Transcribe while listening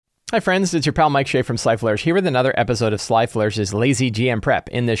Hi friends, it's your pal Mike Shea from Sly Flourish here with another episode of Sly Flourish's Lazy GM Prep.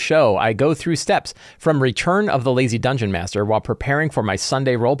 In this show, I go through steps from Return of the Lazy Dungeon Master while preparing for my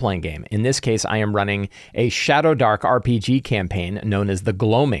Sunday role-playing game. In this case, I am running a Shadowdark RPG campaign known as the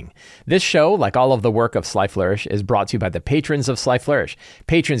Gloaming. This show, like all of the work of Sly Flourish, is brought to you by the patrons of Sly Flourish.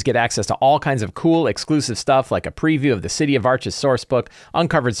 Patrons get access to all kinds of cool, exclusive stuff like a preview of the City of Arches source book,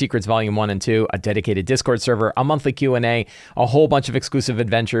 Uncovered Secrets Volume 1 and 2, a dedicated Discord server, a monthly Q&A, a whole bunch of exclusive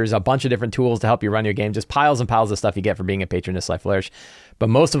adventures, a bunch of different tools to help you run your game, just piles and piles of stuff you get for being a patron of Sly Flourish. But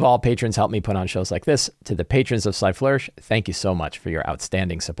most of all, patrons help me put on shows like this. To the patrons of Sly Flourish, thank you so much for your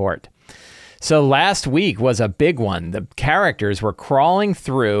outstanding support. So last week was a big one. The characters were crawling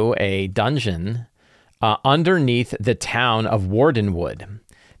through a dungeon underneath the town of Wardenwood.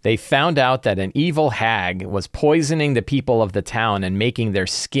 They found out that an evil hag was poisoning the people of the town and making their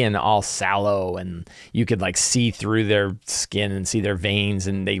skin all sallow, and you could like see through their skin and see their veins,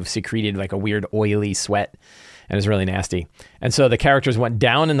 and they secreted like a weird oily sweat, and it was really nasty. And so the characters went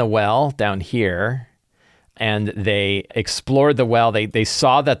down in the well down here, and they explored the well. They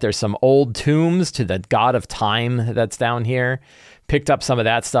saw that there's some old tombs to the god of time that's down here, picked up some of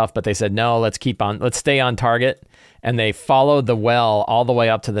that stuff, but they said, no, let's stay on target. And they followed the well all the way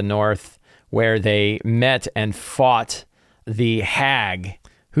up to the north, where they met and fought the hag,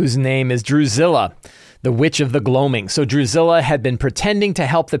 whose name is Drusilla, the Witch of the Gloaming. So Drusilla had been pretending to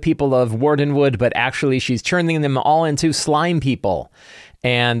help the people of Wardenwood, but actually she's turning them all into slime people.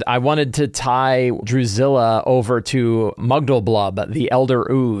 And I wanted to tie Drusilla over to Mugdalblub, the Elder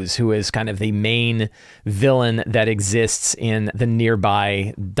Ooze, who is kind of the main villain that exists in the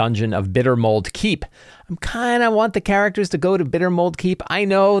nearby dungeon of Bittermold Keep. I kind of want the characters to go to Bittermold Keep. I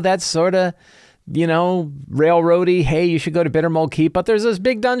know that's sort of, railroady. Hey, you should go to Bittermold Keep, but there's this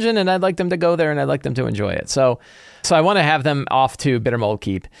big dungeon and I'd like them to go there and I'd like them to enjoy it. So I want to have them off to Bittermold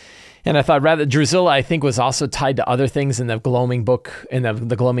Keep. And I thought Drusilla, I think, was also tied to other things in the Gloaming book, in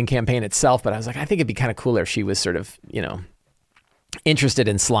the Gloaming campaign itself. But I was like, I think it'd be kind of cooler if she was sort of, interested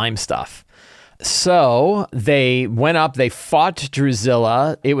in slime stuff. So they went up, they fought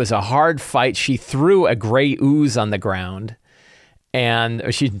Drusilla. It was a hard fight. She threw a gray ooze on the ground. And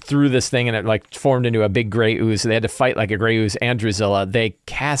she threw this thing and it like formed into a big gray ooze. So they had to fight like a gray ooze and Drusilla. They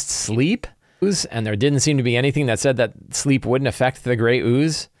cast sleep ooze, and there didn't seem to be anything that said that sleep wouldn't affect the gray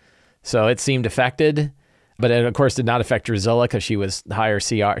ooze. So it seemed affected, but it, of course, did not affect Drusilla because she was higher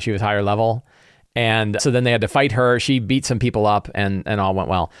CR, she was higher level. And so then they had to fight her. She beat some people up and all went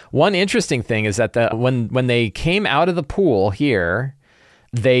well. One interesting thing is that when they came out of the pool here,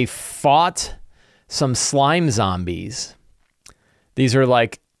 they fought some slime zombies. These are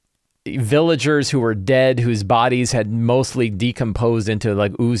like villagers who were dead, whose bodies had mostly decomposed into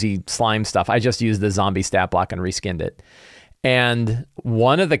like oozy slime stuff. I just used the zombie stat block and reskinned it. And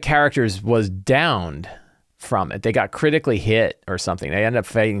one of the characters was downed from it. They got critically hit or something. They ended up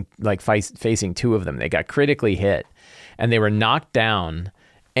facing two of them. They got critically hit and they were knocked down.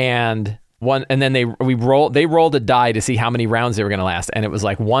 And then they rolled a die to see how many rounds they were going to last. And it was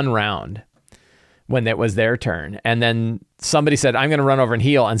like one round when it was their turn. And then somebody said, I'm going to run over and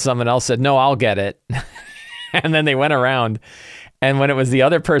heal. And someone else said, no, I'll get it. And then they went around. And when it was the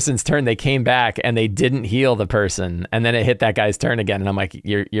other person's turn, they came back and they didn't heal the person. And then it hit that guy's turn again. And I'm like,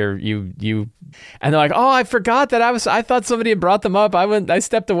 you. And they're like, oh, I forgot that I thought somebody had brought them up. I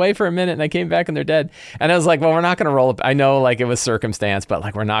stepped away for a minute and I came back and they're dead. And I was like, well, we're not going to roll it. I know like it was circumstance, but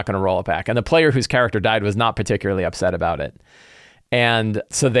like, we're not going to roll it back. And the player whose character died was not particularly upset about it. And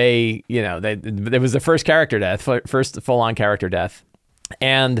so it was the first character death, first full on character death.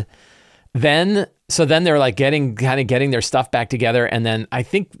 And then they're like getting their stuff back together. And then I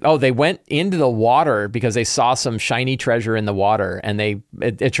think, they went into the water because they saw some shiny treasure in the water. And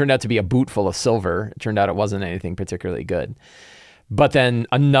it turned out to be a boot full of silver. It turned out it wasn't anything particularly good. But then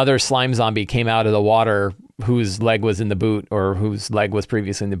another slime zombie came out of the water whose leg was in the boot or whose leg was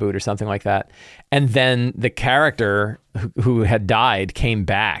previously in the boot or something like that. And then the character who had died came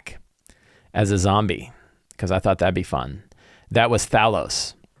back as a zombie because I thought that'd be fun. That was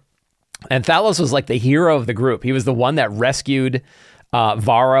Thalos. And Thalos was like the hero of the group. He was the one that rescued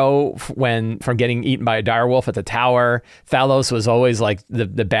Varro from getting eaten by a direwolf at the tower. Thalos was always like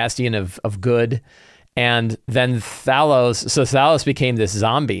the bastion of good. And then Thalos became this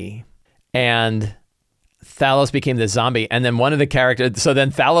zombie. And then one of the characters, so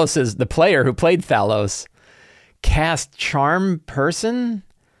then Thalos, the player who played Thalos, cast Charm Person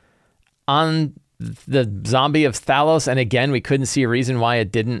on the zombie of Thalos. And again, we couldn't see a reason why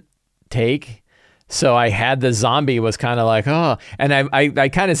it didn't take. So I had the zombie was kind of like, oh, and I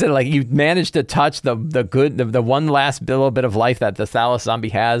kind of said, like, you managed to touch the one last little bit of life that the Thalos zombie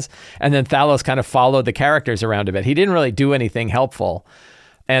has. And then Thalos kind of followed the characters around a bit. He didn't really do anything helpful.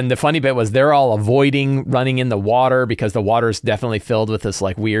 And the funny bit was they're all avoiding running in the water because the water's definitely filled with this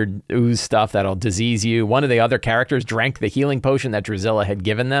like weird ooze stuff that'll disease you. One of the other characters drank the healing potion that Drusilla had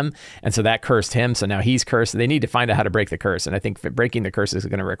given them. And so that cursed him. So now he's cursed. They need to find out how to break the curse. And I think breaking the curse is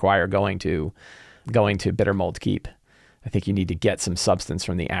going to require going to Bittermold Keep. I think you need to get some substance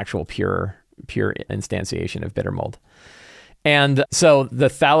from the actual pure instantiation of Bittermold. And so the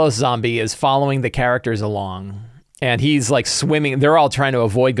Thalos zombie is following the characters along. And he's like swimming. They're all trying to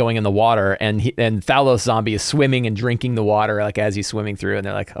avoid going in the water. And Thalos zombie is swimming and drinking the water like as he's swimming through. And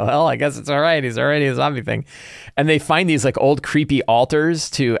they're like, well, I guess it's all right. He's already a zombie thing. And they find these like old creepy altars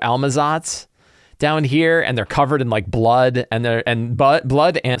to Almazot's down here. And they're covered in like blood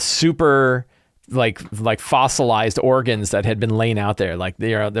blood and super like fossilized organs that had been laying out there. Like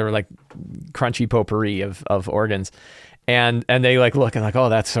they were like crunchy potpourri of organs. And they like look and like, oh,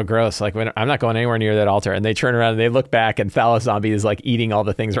 that's so gross. Like I'm not going anywhere near that altar. And they turn around and they look back and Thalos zombie is like eating all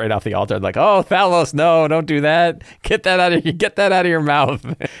the things right off the altar. Like, oh, Thalos, no, don't do that. Get that out of your mouth.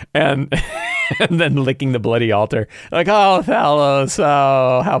 And then licking the bloody altar. Like, oh, Thalos,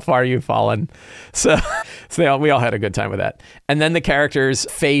 oh, how far you've fallen. So we all had a good time with that. And then the characters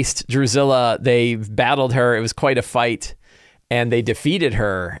faced Drusilla. They battled her. It was quite a fight. And they defeated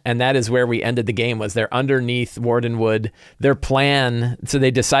her, and that is where we ended the game, was they're underneath Wardenwood. Their plan, so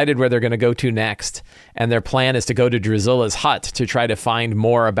they decided where they're going to go to next, and their plan is to go to Drusilla's hut to try to find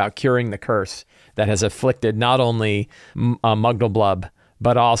more about curing the curse that has afflicted not only Mugdalblub,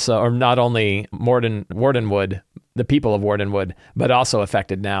 but also, or not only Wardenwood, the people of Wardenwood, but also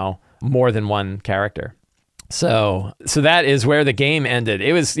affected now more than one character. So that is where the game ended.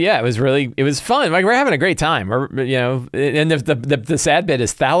 It was fun. Like, we're having a great time. And the sad bit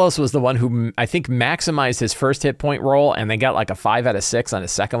is Thalos was the one who I think maximized his first hit point roll, and they got like a 5 out of 6 on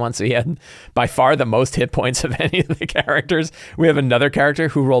his second one. So he had by far the most hit points of any of the characters. We have another character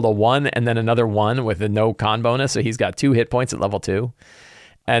who rolled a 1 and then another 1 with a no con bonus. So he's got 2 hit points at level 2.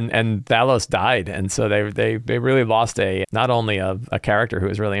 And Thalos died, and so they really lost not only a character who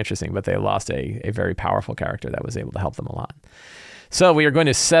was really interesting, but they lost a very powerful character that was able to help them a lot. So we are going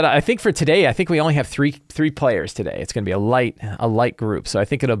to set up, I think for today, I think we only have three players today. It's going to be a light group. So I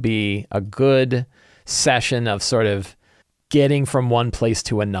think it'll be a good session of sort of getting from one place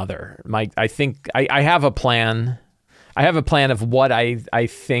to another. I think I have a plan. I have a plan of what I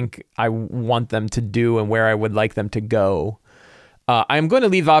think I want them to do and where I would like them to go. I'm going to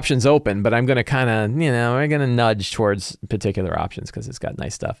leave options open, but I'm going to kind of, we're going to nudge towards particular options because it's got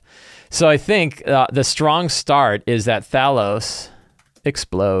nice stuff. So I think the strong start is that Thalos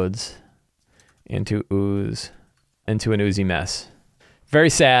explodes into an oozy mess. Very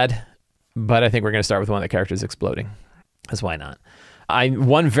sad, but I think we're going to start with one of the characters exploding. Because why not?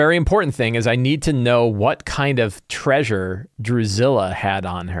 One very important thing is I need to know what kind of treasure Drusilla had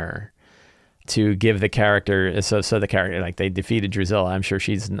on her to give the character. So the character, like, they defeated Drusilla. I'm sure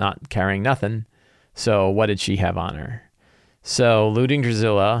she's not carrying nothing. So what did she have on her? So looting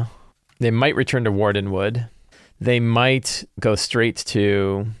Drusilla, they might return to Wardenwood. They might go straight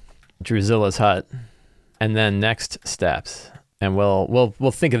to Drusilla's hut, and then next steps. And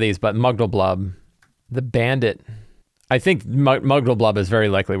we'll think of these. But Mugdalblub, the bandit. I think Mugdalblub is very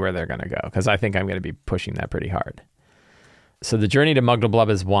likely where they're going to go, because I think I'm going to be pushing that pretty hard. So the journey to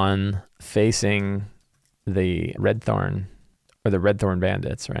Mugdalblub is one, facing the Redthorn, or the Redthorn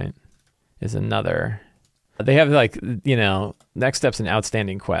bandits, right, is another. They have, like, next step's an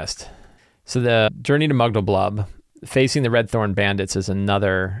outstanding quest. So the journey to Mugdalblub, facing the Redthorn bandits is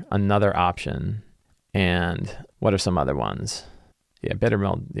another option. And what are some other ones? Yeah,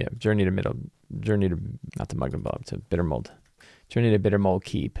 Bittermold. Yeah, journey to not to Mugdalblub, to Bittermold. Journey to Bittermold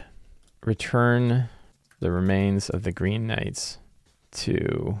Keep. Return the remains of the Green Knights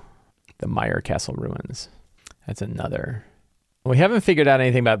to the Mire Castle ruins. That's another. We haven't figured out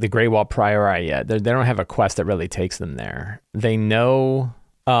anything about the Greywall Priori yet. They don't have a quest that really takes them there. They know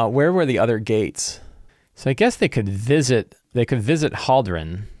where were the other gates. So I guess they could visit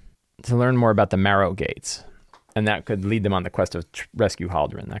Haldren to learn more about the Marrow Gates, and that could lead them on the quest of rescue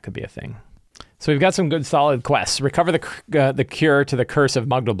Haldren. That could be a thing. So we've got some good solid quests. Recover the cure to the curse of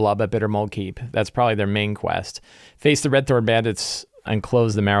Mugdalblub at Bittermold Keep. That's probably their main quest. Face the Redthorn bandits and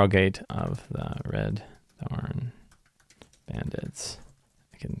close the Marrow Gate of the Redthorn bandits.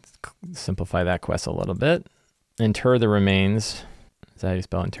 I can simplify that quest a little bit. Inter the remains. Is that how you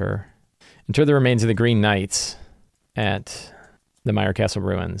spell inter? Inter the remains of the Green Knights at the Mire Castle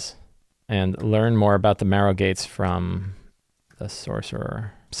ruins. and learn more about the Marrow Gates from the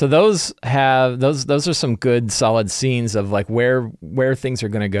sorcerer. So those are some good solid scenes of like where things are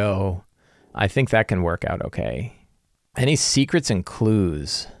going to go. I think that can work out okay. Any secrets and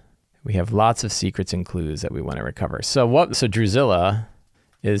clues? We have lots of secrets and clues that we want to recover. So Drusilla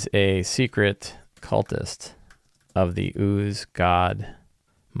is a secret cultist of the ooze god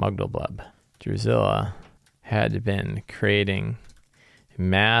Mugdalblub. Drusilla had been creating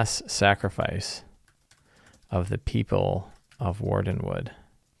mass sacrifice of the people of Wardenwood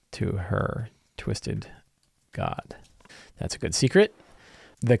to her twisted god. That's a good secret.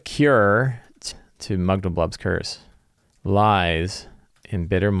 The cure to Mugdalblub's curse lies in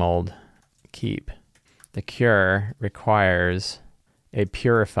Bittermold Keep. The cure requires a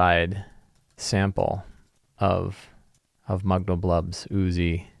purified sample of Mugdalblub's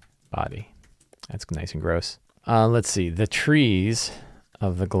oozy body. That's nice and gross. Let's see. The trees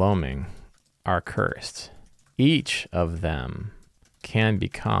of the Gloaming are cursed. Each of them can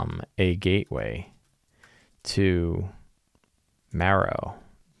become a gateway to Marrow,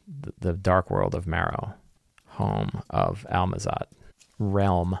 the dark world of Marrow, home of Almazat,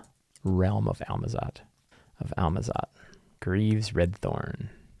 realm of Almazat. Grieves Redthorn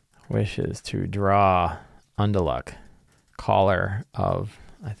wishes to draw Unduluk, caller of,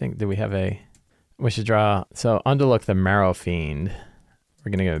 wishes to draw, so Unduluk the Marrow Fiend,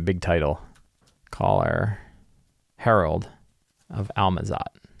 we're going to give a big title, caller, herald of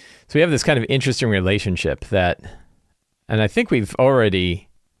Almazat. So we have this kind of interesting relationship that, and I think I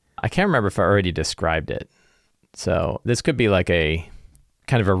can't remember if I already described it. So this could be like a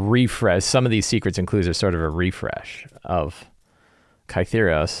kind of a refresh. Some of these secrets and clues are sort of a refresh of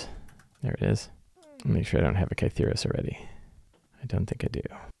Kytheros. There it is. Make sure I don't have a Kytheros already. I don't think I do.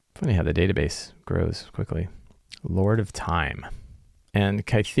 Funny how the database grows quickly. Lord of Time. And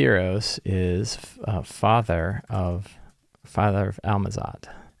Kytheros is father of Almazat.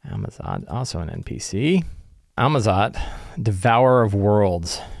 Almazat, also an NPC. Almazat, devourer of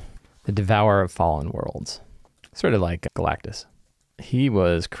worlds. The devourer of fallen worlds. Sort of like Galactus. He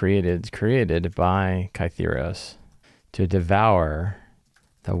was created by Kytheros to devour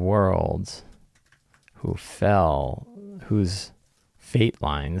the worlds whose fate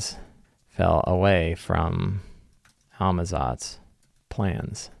lines fell away from Almazat's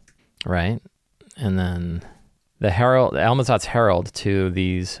plans, right? And then Almazat's herald to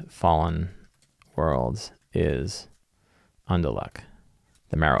these fallen worlds is Unduluk,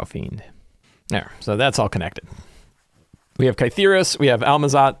 the Marrow Fiend. There, so that's all connected. We have Kytheros, we have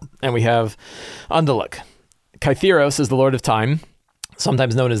Almazat, and we have Unduluk. Kytheros is the Lord of Time,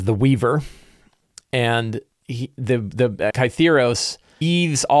 sometimes known as the Weaver, and the Kytheros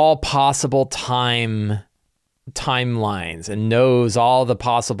weaves all possible timelines and knows all the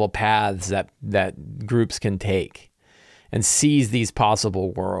possible paths that groups can take and sees these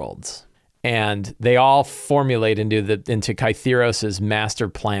possible worlds. And they all formulate into Kytheros' master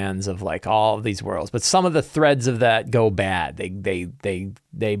plans of like all of these worlds. But some of the threads of that go bad.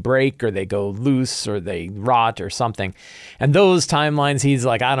 They break, or they go loose, or they rot or something. And those timelines, he's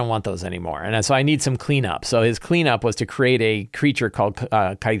like, I don't want those anymore. And so I need some cleanup. So his cleanup was to create a creature called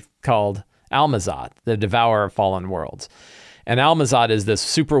Almazat, the devourer of fallen worlds. And Almazat is this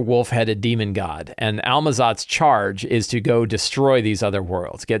super wolf-headed demon god. And Almazat's charge is to go destroy these other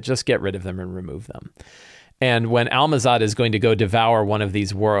worlds. Just get rid of them and remove them. And when Almazat is going to go devour one of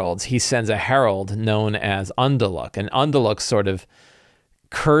these worlds, he sends a herald known as Unduluk. And Unduluk sort of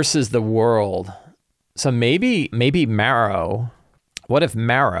curses the world. So maybe Marrow, what if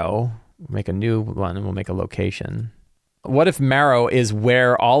Marrow, we'll make a new one and we'll make a location. What if Marrow is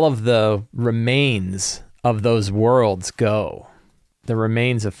where all of the remains of those worlds go? The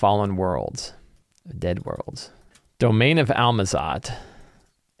remains of fallen worlds, dead worlds. Domain of Almazat.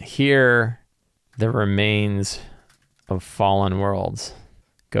 Here, the remains of fallen worlds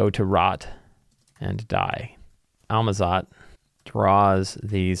go to rot and die. Almazat draws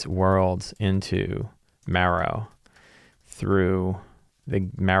these worlds into Marrow through the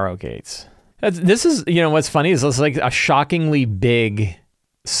Marrow Gates. This is, what's funny is it's like a shockingly big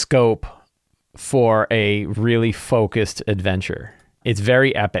scope for a really focused adventure. It's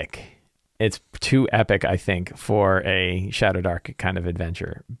very epic. It's too epic, I think, for a Shadowdark kind of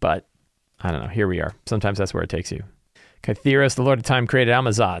adventure. But I don't know. Here we are. Sometimes that's where it takes you. Kytheros, the Lord of Time, created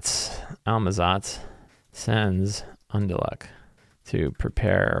Almazat. Almazat sends Unduluk to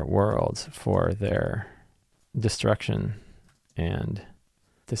prepare worlds for their destruction and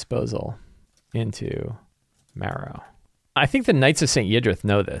disposal into Marrow. I think the Knights of St. Yidrith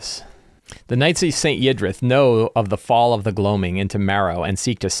know this. The Knights of St. Yidrith know of the fall of the Gloaming into Marrow and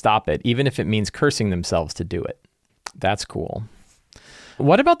seek to stop it, even if it means cursing themselves to do it. That's cool.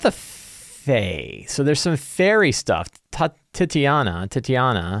 What about the Fae? So there's some fairy stuff.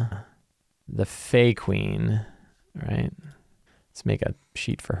 Titiana, the Fae Queen, right? Let's make a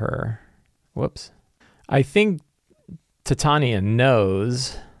sheet for her. Whoops. I think Titania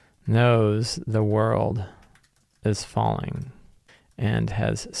knows the world is falling and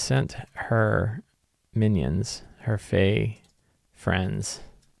has sent her minions, her Fae friends,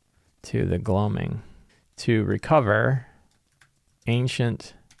 to the Gloaming to recover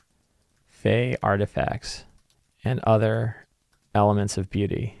ancient Fae artifacts and other elements of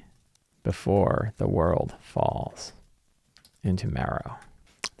beauty before the world falls into Marrow.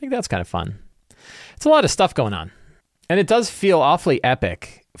 I think that's kind of fun. It's a lot of stuff going on. And it does feel awfully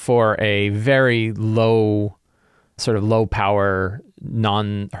epic for a very low, sort of low power,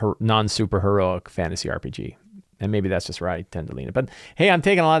 non-super heroic fantasy RPG. And maybe that's just where I tend to lean it. But hey, I'm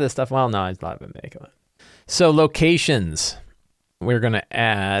taking a lot of this stuff. Well, no, it's a lot of it making it. So locations. We're going to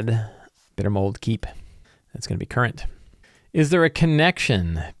add Bittermold Keep. That's going to be current. Is there a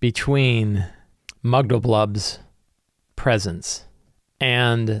connection between Mugdalblub's presence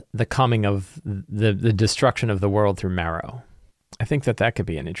and the coming of the destruction of the world through Marrow? I think that could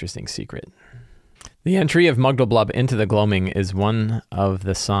be an interesting secret. The entry of Mugdalblub into the Gloaming is one of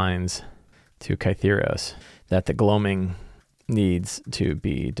the signs to Kytheros that the Gloaming needs to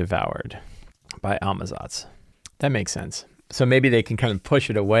be devoured by Almazats. That makes sense. So maybe they can kind of push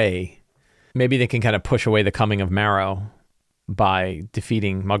it away. Maybe they can kind of push away the coming of Marrow by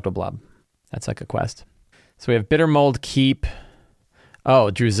defeating Mugdalblub. That's like a quest. So we have Bittermold Keep.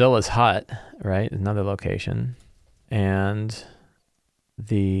 Oh, Drusilla's hut, right? Another location. And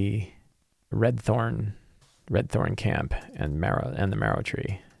the Redthorn camp and the Marrow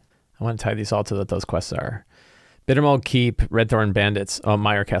Tree. I want to tie these all to what those quests are. Bittermold Keep, Redthorn Bandits. Oh,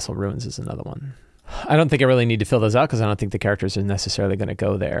 Mire Castle Ruins is another one. I don't think I really need to fill those out because I don't think the characters are necessarily going to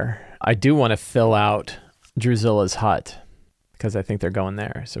go there. I do want to fill out Drusilla's hut because I think they're going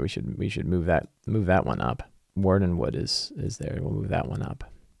there. So we should move that one up. Wardenwood is there. We'll move that one up.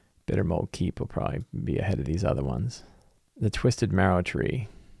 Bittermold Keep will probably be ahead of these other ones. The Twisted Marrow Tree.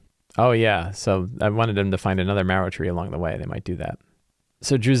 Oh yeah, so I wanted them to find another Marrow Tree along the way. They might do that.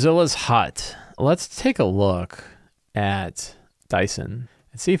 So Drusilla's hut. Let's take a look at Dyson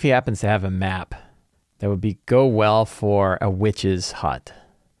and see if he happens to have a map that would go well for a witch's hut.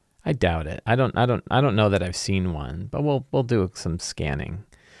 I doubt it. I don't know that I've seen one, but we'll do some scanning.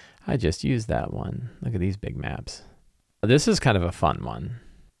 I just used that one. Look at these big maps. This is kind of a fun one.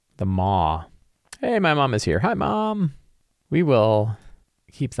 The Maw. Hey, my mom is here. Hi, Mom. We will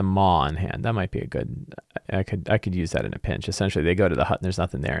keep the Maw on hand. That might be a good. I could use that in a pinch. Essentially, they go to the hut and there's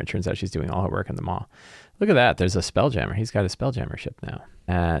nothing there. It turns out she's doing all her work in the Maw. Look at that. There's a Spelljammer. He's got a Spelljammer ship now.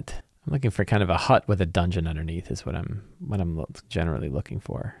 I'm looking for kind of a hut with a dungeon underneath is what I'm generally looking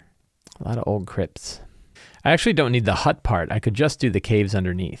for. A lot of old crypts. I actually don't need the hut part. I could just do the caves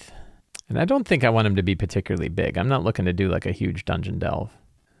underneath. And I don't think I want them to be particularly big. I'm not looking to do like a huge dungeon delve.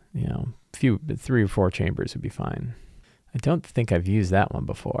 3 or 4 chambers would be fine. I don't think I've used that one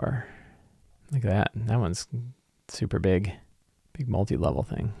before. Look at that. That one's super big. Big multi-level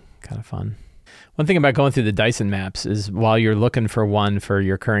thing. Kind of fun. One thing about going through the Dyson maps is while you're looking for one for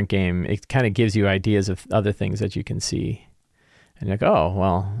your current game, it kind of gives you ideas of other things that you can see. And you're like, oh,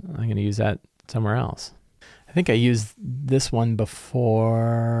 well, I'm going to use that somewhere else. I think I used this one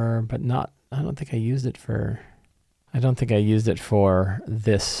before, but I don't think I used it for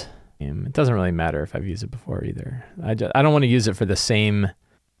this game. It doesn't really matter if I've used it before either. I don't want to use it for the same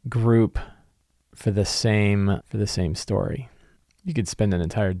group, for the same story. You could spend an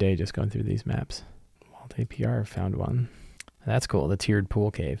entire day just going through these maps. Walt APR found one. That's cool. The tiered pool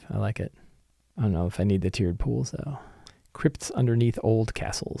cave. I like it. I don't know if I need the tiered pools though. Crypts underneath old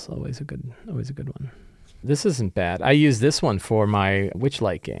castles. Always a good one. This isn't bad. I use this one for my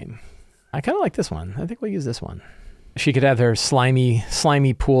Witchlight game. I kind of like this one. I think we'll use this one. She could have her slimy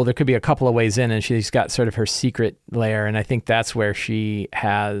pool. There could be a couple of ways in, and she's got sort of her secret lair, and I think that's where she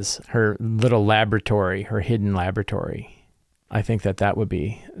has her little laboratory, her hidden laboratory. I think that would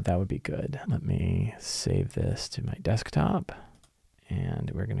be good. Let me save this to my desktop,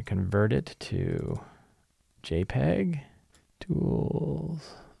 and we're going to convert it to JPEG.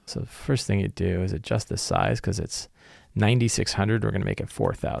 Tools. So the first thing you do is adjust the size because it's 9600. We're going to make it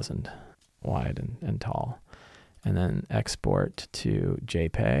 4000 wide and tall. And then export to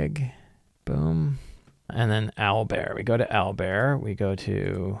JPEG. Boom. And then Owlbear. We go to Owlbear. We go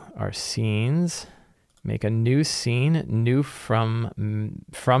to our scenes. Make a new scene, new from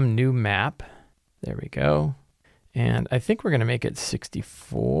new map. There we go. And I think we're going to make it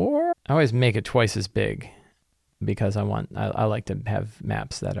 64. I always make it twice as big because I like to have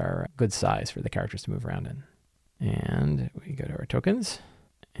maps that are good size for the characters to move around in. And we go to our tokens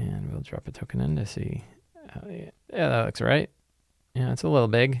and we'll drop a token in to see. Yeah, that looks right. Yeah, it's a little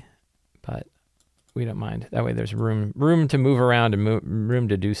big, but we don't mind. That way there's room to move around and room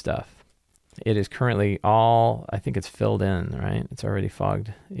to do stuff. It is currently I think it's filled in, right? It's already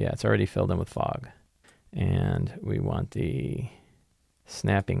fogged. Yeah, it's already filled in with fog. And we want the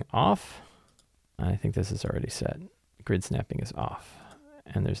snapping off. I think this is already set. Grid snapping is off.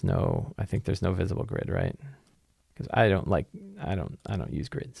 And I think there's no visible grid, right? Because I don't use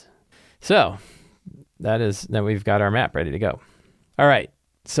grids. So now we've got our map ready to go. All right.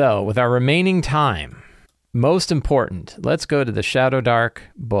 So with our remaining time, most important, let's go to the Shadowdark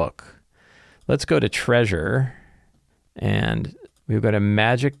book. Let's go to treasure, and we'll go to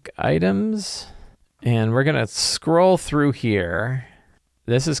magic items, and we're going to scroll through here.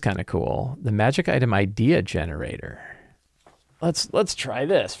 This is kind of cool. The magic item idea generator. Let's try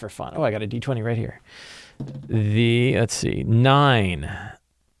this for fun. Oh, I got a D20 right here. Let's see, 9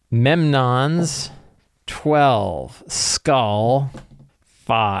 Memnons, 12 Skull,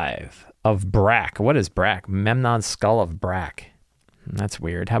 5 of Brack. What is Brack? Memnon's Skull of Brack. That's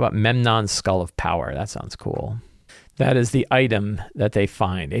weird. How about Memnon's Skull of Power? That sounds cool. That is the item that they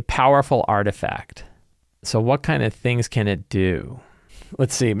find, a powerful artifact. So what kind of things can it do?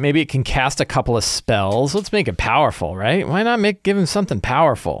 Let's see. Maybe it can cast a couple of spells. Let's make it powerful, right? Why not give him something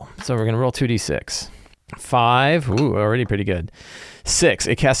powerful? So we're going to roll 2d6. 5. Ooh, already pretty good. 6.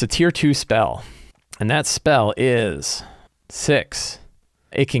 It casts a tier 2 spell. And that spell is 6.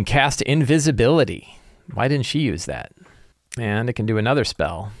 It can cast invisibility. Why didn't she use that? And it can do another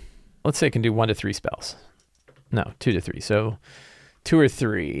spell. Let's say it can do 1 to 3 spells. No, 2 to 3. So 2 or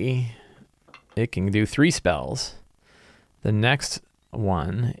 3. It can do 3 spells. The next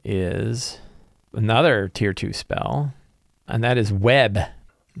one is another tier 2 spell. And that is web.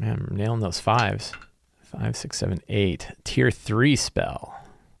 Man, I'm nailing those 5s. 5, 6, 7, 8. Tier 3 spell.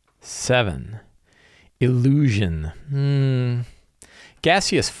 7. Illusion.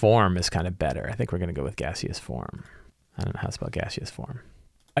 Gaseous form is kind of better. I think we're going to go with gaseous form. I don't know how to spell gaseous form.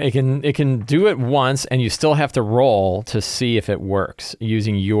 It can do it once, and you still have to roll to see if it works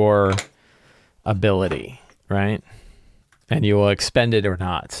using your ability, right? And you will expend it or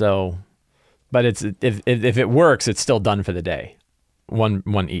not. So, but if it works, it's still done for the day.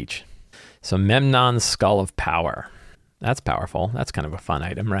 One each. So Memnon's Skull of Power. That's powerful. That's kind of a fun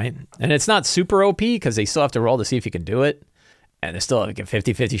item, right? And it's not super OP because they still have to roll to see if you can do it. And there's still like a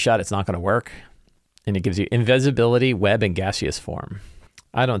 50-50 shot it's not going to work. And it gives you invisibility, web, and gaseous form.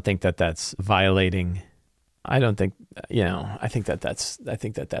 I don't think that's violating. I think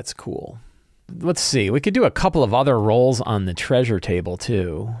that's cool. Let's see. We could do a couple of other rolls on the treasure table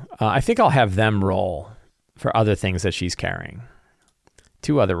too. I think I'll have them roll for other things that she's carrying.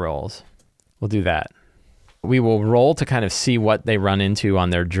 2 other rolls. We'll do that. We will roll to kind of see what they run into on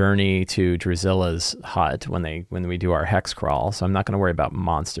their journey to Drusilla's hut when we do our hex crawl. So I'm not going to worry about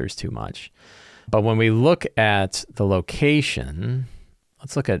monsters too much. But when we look at the location,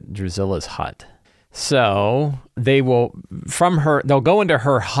 let's look at Drusilla's hut. So they'll go into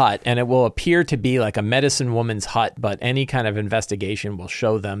her hut, and it will appear to be like a medicine woman's hut, but any kind of investigation will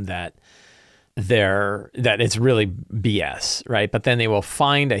show them that it's really BS, right? But then they will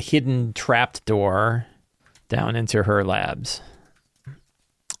find a hidden trapped door down into her labs.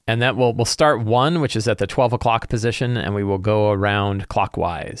 And that we'll start 1, which is at the 12 o'clock position, and we will go around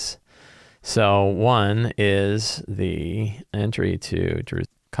clockwise. So 1 is the entry to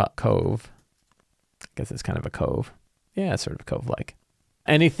Cove. I guess it's kind of a cove. Yeah, it's sort of cove-like.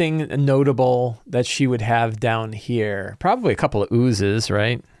 Anything notable that she would have down here? Probably a couple of oozes,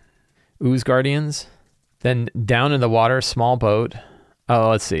 right? Ooze guardians. Then down in the water, small boat. Oh,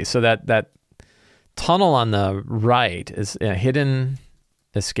 let's see. So that tunnel on the right is a hidden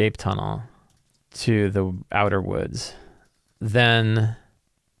escape tunnel to the outer woods. Then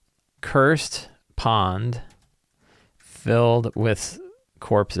cursed pond filled with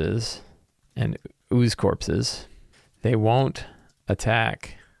corpses and ooze corpses. They won't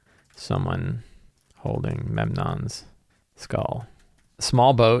attack someone holding Memnon's skull.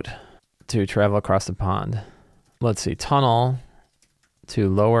 Small boat to travel across the pond. Let's see, tunnel to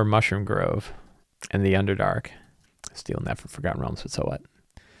lower Mushroom Grove and the Underdark. Stealing that from Forgotten Realms, but so what?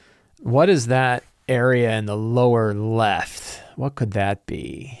 What is that area in the lower left? What could that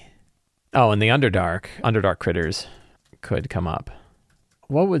be? Oh, and the Underdark critters could come up.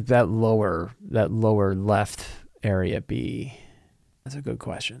 What would that lower left area be? That's a good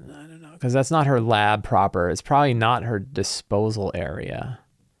question. I don't know, because that's not her lab proper. It's probably not her disposal area.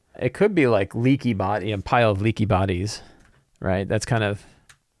 It could be like leaky body, a pile of leaky bodies, right? That's kind of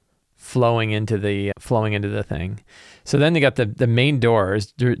flowing into the thing. So then you got the main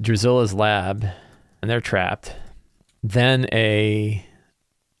doors, Drusilla's lab, and they're trapped. Then a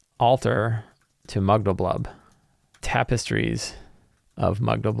altar to Mugdalblub, tapestries of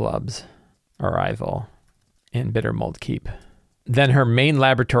Mugdalblub's arrival in Bittermold Keep. Then her main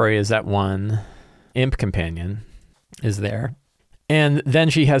laboratory is that one. Imp companion is there. And then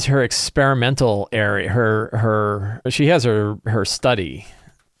she has her experimental area, she has her study,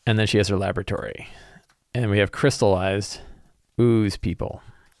 and then she has her laboratory. And we have crystallized ooze people,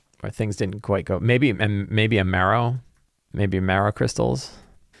 where things didn't quite go. Maybe a marrow crystals.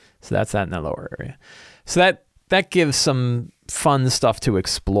 So that's that in the lower area. So that gives some fun stuff to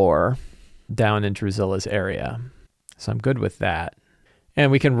explore down in Drusilla's area. So I'm good with that.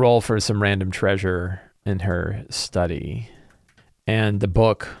 And we can roll for some random treasure in her study. And the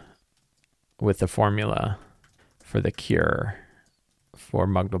book with the formula for the cure for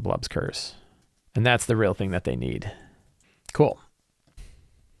Mugdalblub's curse. And that's the real thing that they need. Cool.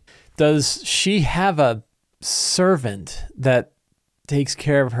 Does she have a servant that takes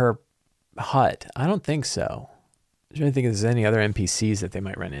care of her hut? I don't think so. I'm trying to think if there's any other NPCs that they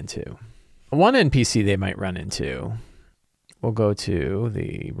might run into. One NPC they might run into. We'll go to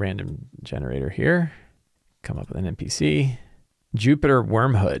the random generator here. Come up with an NPC. Jupiter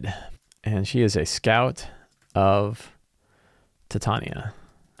Wormhood. And she is a scout of Titania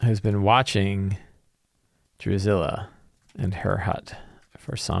who's been watching Drusilla and her hut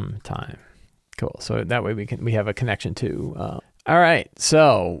for some time. Cool. So that way we have a connection too. All right.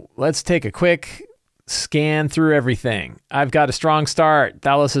 So let's take a quick scan through everything. I've got a strong start.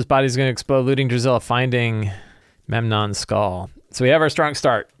 Thalos' body is going to explode, looting Drusilla, finding Memnon's skull. So we have our strong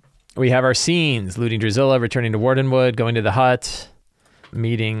start. We have our scenes, looting Drusilla, returning to Wardenwood, going to the hut,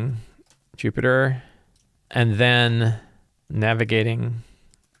 meeting Jupiter, and then navigating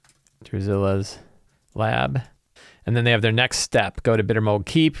Drusilla's lab. And then they have their next step, go to Bittermold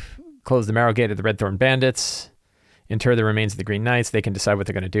Keep, close the Marrow Gate of the Redthorn Bandits, inter the remains of the Green Knights. They can decide what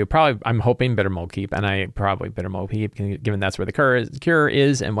they're going to do. Probably, I'm hoping Bittermold Keep, and Bittermold Keep, given that's where the cure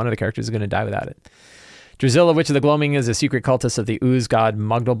is, and one of the characters is going to die without it. Drusilla, Witch of the Gloaming, is a secret cultist of the ooze god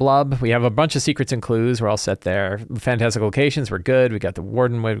Mugdalblub. We have a bunch of secrets and clues. We're all set there. Fantastic locations, we're good. We got the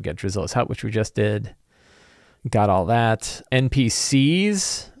Wardenwood, we got Drusilla's hut, which we just did. Got all that.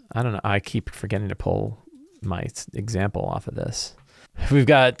 NPCs, I don't know. I keep forgetting to pull my example off of this. We've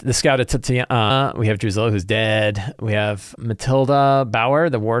got the scout of Titania. We have Drusilla, who's dead. We have Matilda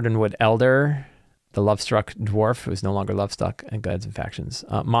Bauer, the Wardenwood elder. The love-struck dwarf, who's no longer love-struck, and gods and factions.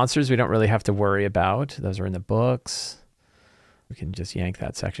 Monsters, we don't really have to worry about. Those are in the books. We can just yank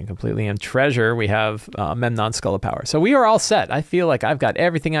that section completely. And treasure, we have Memnon's Skull of Power. So we are all set. I feel like I've got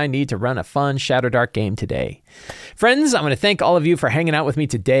everything I need to run a fun Shadowdark game today. Friends, I'm going to thank all of you for hanging out with me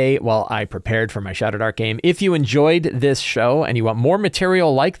today while I prepared for my Shadowdark game. If you enjoyed this show and you want more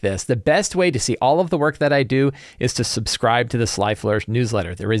material like this, the best way to see all of the work that I do is to subscribe to the Sly Flourish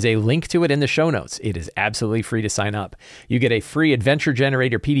newsletter. There is a link to it in the show notes. It is absolutely free to sign up. You get a free Adventure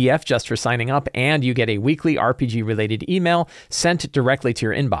Generator PDF just for signing up, and you get a weekly RPG-related email sent directly to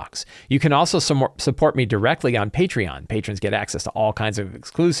your inbox. You can also support me directly on Patreon. Patrons get access to all kinds of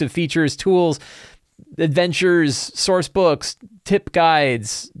exclusive features, tools, adventures, source books, tip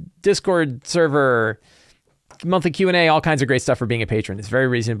guides, Discord server, monthly Q&A, all kinds of great stuff for being a patron. It's very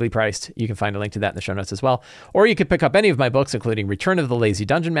reasonably priced. You can find a link to that in the show notes as well. Or you could pick up any of my books, including Return of the Lazy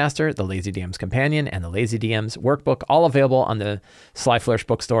Dungeon Master, The Lazy DM's Companion, and The Lazy DM's Workbook, all available on the Sly Flourish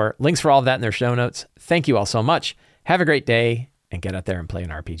bookstore. Links for all of that in their show notes. Thank you all so much. Have a great day, and get out there and play an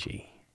RPG.